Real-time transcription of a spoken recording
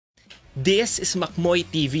This is Macmoy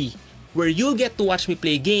TV, where you'll get to watch me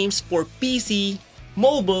play games for PC,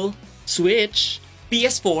 mobile, Switch,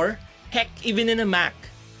 PS4, heck, even in a Mac.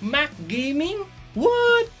 Mac gaming?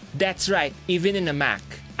 What? That's right, even in a Mac.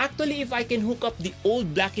 Actually, if I can hook up the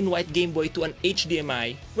old black and white Game Boy to an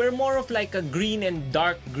HDMI, we're more of like a green and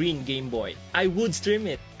dark green Game Boy, I would stream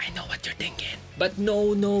it. I know what you're thinking. But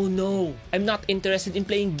no. I'm not interested in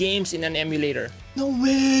playing games in an emulator. No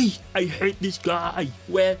way! I hate this guy.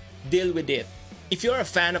 Well, deal with it. If you're a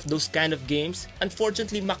fan of those kind of games,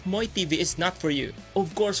 unfortunately Macmoy TV is not for you.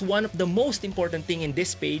 Of course, one of the most important thing in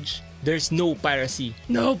this page, there's no piracy.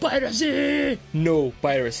 No piracy! No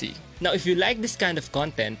piracy. Now, if you like this kind of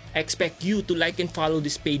content, I expect you to like and follow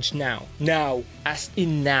this page now. Now, as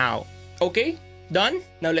in now. Okay? Done?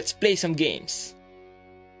 Now let's play some games.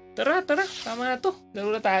 Tara, tama na to.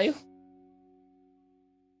 Laro na tayo.